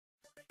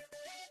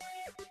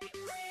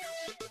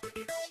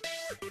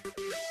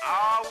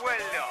Ah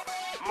well,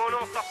 mon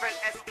nom s'appelle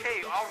SK,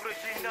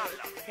 original.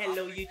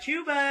 Hello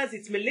YouTubers,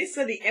 it's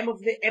Melissa, the M of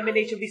the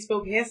M&H of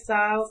Bespoke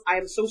Hairstyles. I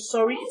am so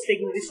sorry it's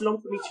taking this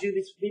long for me to do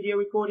this video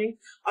recording.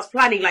 I was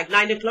planning like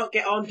 9 o'clock,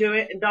 get on, do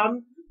it and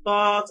done.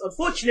 But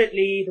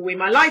unfortunately, the way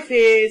my life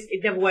is,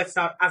 it never works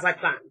out as I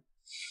planned.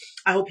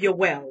 I hope you're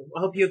well.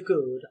 I hope you're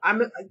good.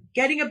 I'm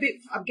getting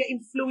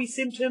flu-y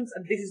symptoms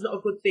and this is not a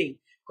good thing.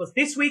 Because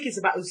this week is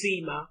about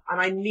Uzima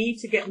and I need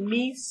to get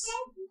me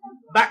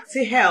back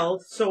to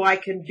health so I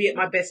can be at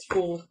my best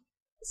for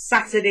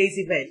Saturday's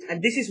event.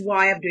 And this is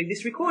why I'm doing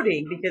this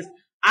recording, because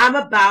I'm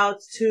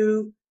about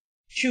to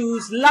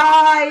choose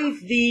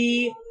live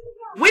the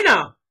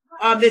winner.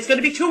 There's going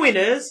to be 2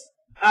 winners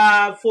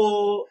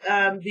for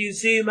the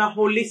Uzima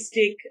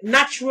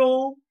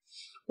Natural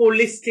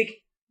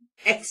Holistic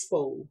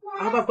Expo.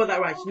 I hope I've got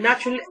that right.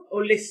 Natural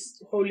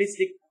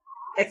Holistic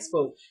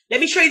Expo.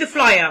 Let me show you the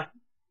flyer.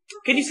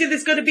 Can you see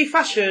there's going to be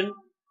fashion?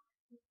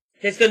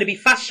 There's going to be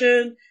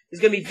fashion. There's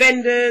going to be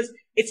vendors.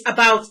 It's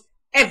about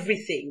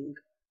everything.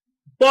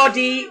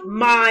 Body,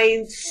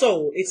 mind,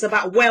 soul. It's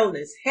about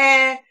wellness,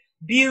 hair,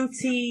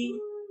 beauty,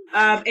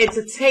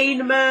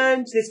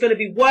 entertainment. There's going to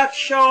be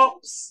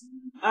workshops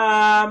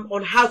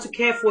on how to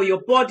care for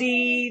your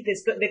body.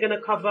 They're going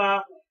to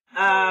cover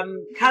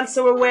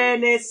cancer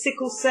awareness,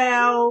 sickle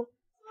cell,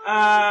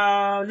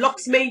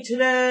 locks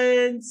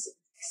maintenance,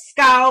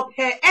 scalp,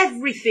 hair,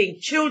 everything.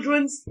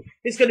 Children's.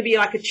 There's going to be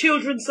like a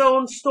children's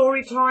zone,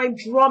 story time,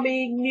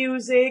 drumming,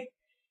 music.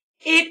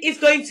 It is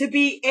going to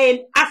be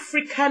an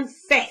African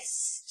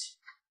fest.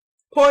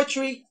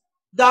 Poetry,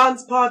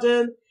 dance,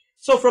 pardon.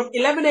 So from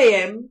 11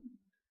 a.m.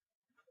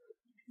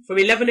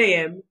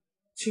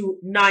 to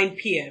 9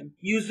 p.m.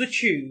 use the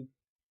tube.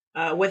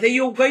 Whether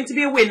you're going to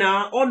be a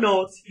winner or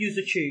not, use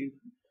the tube.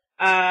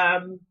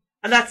 And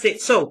that's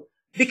it. So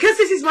because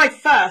this is my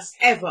first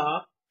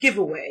ever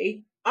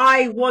giveaway,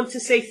 I want to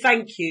say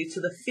thank you to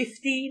the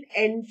 15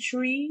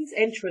 entries.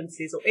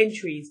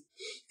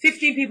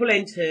 15 people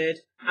entered,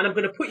 and I'm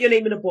going to put your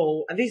name in a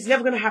bowl. And this is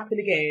never going to happen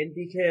again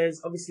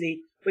because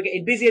obviously we're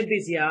getting busier and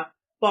busier.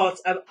 But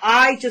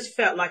I just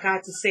felt like I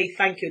had to say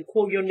thank you and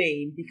call your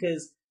name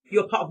because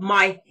you're part of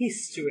my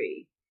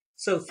history.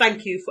 So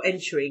thank you for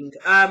entering.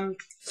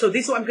 So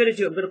this is what I'm going to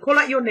do. I'm going to call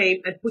out your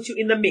name and put you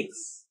in the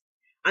mix.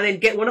 And then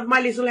get one of my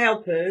little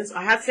helpers.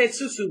 I had said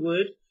Susu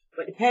would,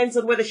 but it depends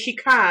on whether she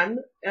can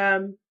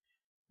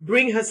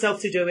bring herself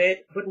to do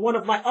it. But one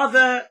of my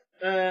other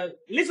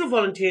little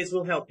volunteers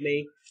will help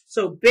me.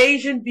 So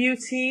Bayesian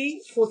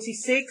Beauty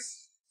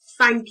 46,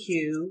 thank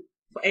you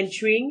for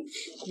entering.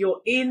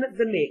 You're in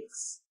the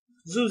mix.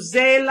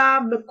 Zuzela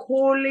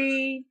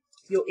Macaulay,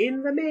 you're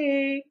in the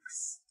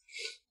mix.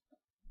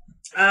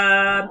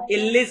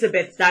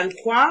 Elizabeth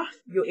Danqua,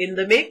 you're in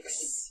the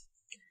mix.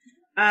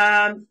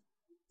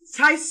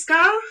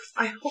 Taiska,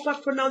 I hope I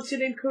pronounced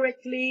your name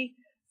correctly.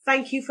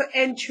 Thank you for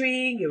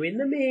entering. You're in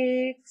the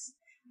mix.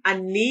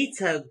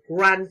 Anita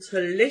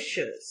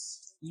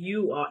Grantolicious,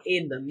 you are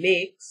in the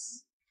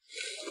mix.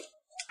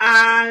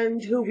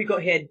 And who have we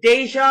got here?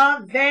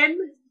 Deja,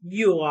 then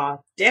you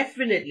are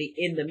definitely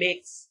in the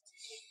mix.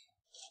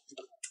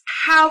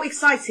 How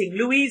exciting.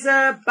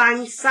 Louisa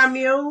Bang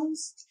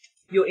Samuels,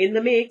 you're in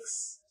the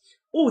mix.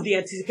 Oh, the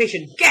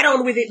anticipation. Get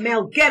on with it,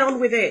 Mel. Get on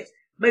with it.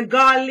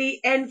 Bengali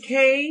NK,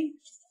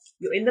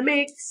 you're in the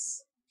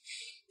mix.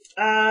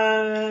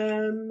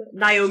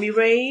 Naomi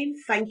Rain,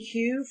 thank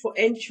you for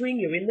entering.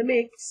 You're in the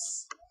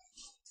mix.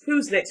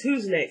 Who's next?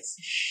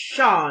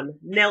 Sean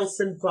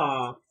Nelson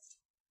Barr,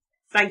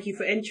 thank you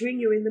for entering.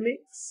 You're in the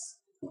mix.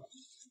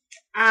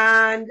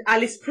 And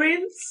Alice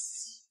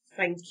Prince,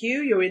 thank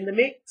you. You're in the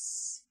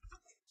mix.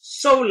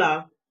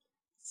 Sola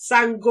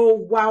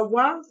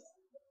Sangowawa,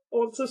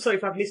 oh, I'm so sorry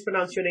if I've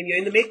mispronounced your name. You're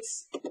in the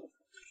mix.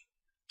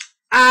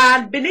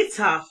 And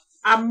Benita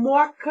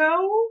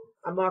Amarco,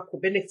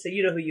 Benita,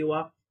 you know who you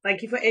are.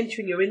 Thank you for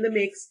entering. You're in the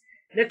mix.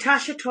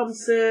 Natasha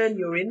Thompson,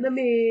 you're in the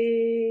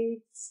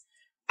mix.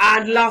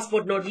 And last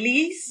but not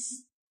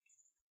least,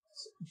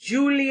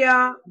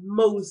 Julia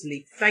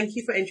Mosley. Thank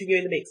you for entering. You're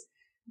in the mix.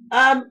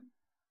 I'm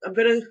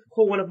going to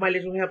call one of my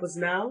little helpers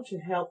now to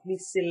help me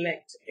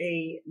select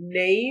a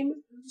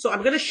name. So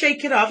I'm going to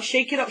shake it up.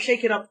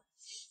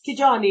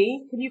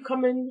 Kijani, can you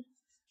come and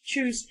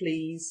choose,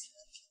 please?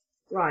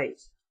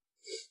 Right.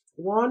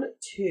 1,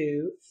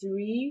 2,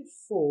 3,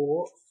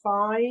 4,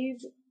 5,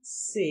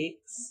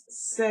 6,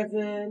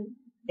 7,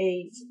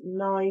 8,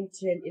 9,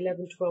 10,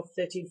 11, 12,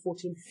 13,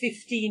 14,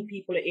 15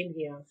 people are in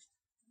here.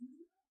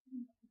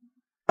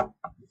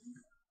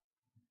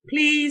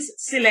 Please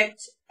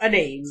select a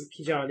name,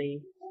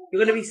 Kijani.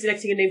 You're going to be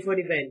selecting a name for an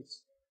event.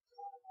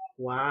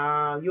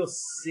 Wow, you're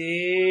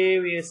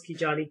serious,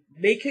 Kijani.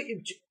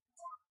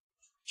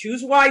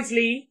 Choose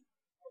wisely.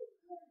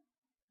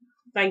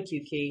 Thank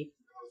you, Ki.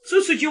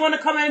 Susu, do you want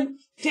to come and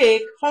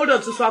take? Hold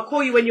on, Susu, I'll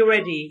call you when you're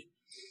ready.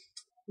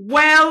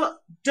 Well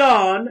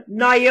done,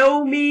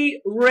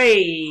 Naomi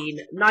Rain.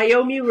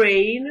 Naomi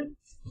Rain,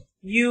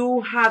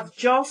 you have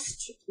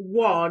just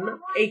won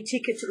a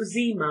ticket to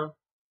Uzima.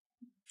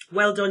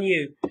 Well done,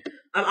 you.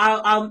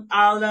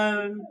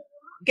 I'll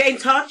get in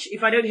touch.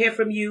 If I don't hear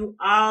from you,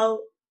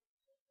 I'll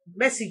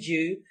message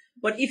you.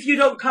 But if you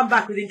don't come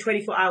back within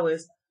 24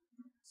 hours,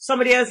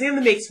 somebody else in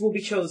the mix will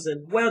be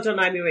chosen. Well done,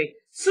 Amy.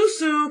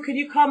 Susu, can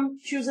you come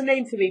choose a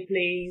name for me,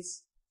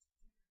 please?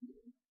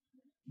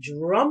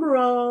 Drum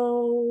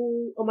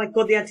roll. Oh my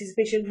God, the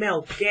anticipation.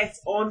 Mel, get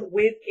on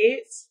with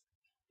it.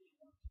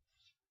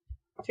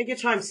 Take your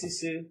time,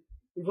 Susu.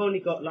 We've only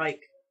got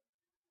like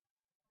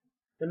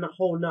the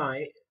whole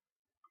night.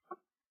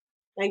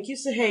 Thank you,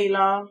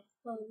 Sahela.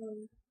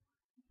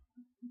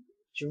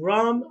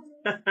 Drum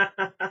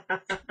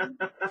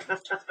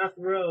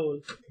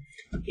roll.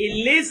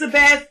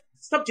 Elizabeth.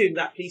 Stop doing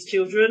that, please,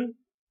 children.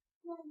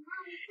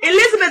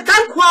 Elizabeth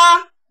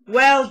Dankwa.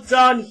 Well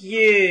done,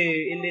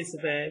 you,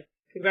 Elizabeth.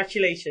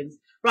 Congratulations.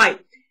 Right.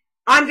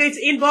 I'm going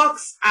to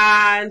inbox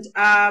and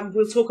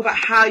we'll talk about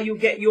how you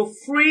get your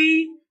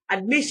free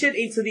admission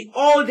into the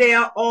all-day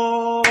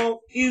of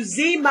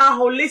Uzima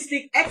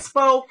Holistic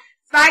Expo.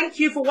 Thank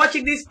you for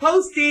watching this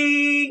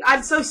posting.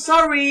 I'm so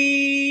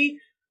sorry,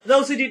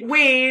 those who didn't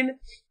win,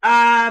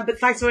 but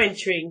thanks for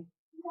entering.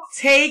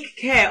 Take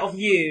care of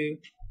you.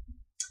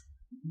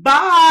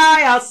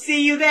 Bye. I'll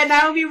see you there,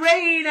 Naomi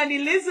Rain and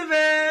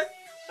Elizabeth.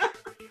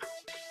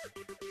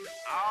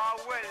 Ah,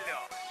 well,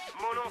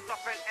 mon nom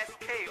s'appelle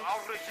SK,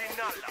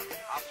 original,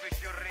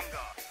 avec your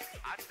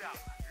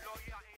ringer.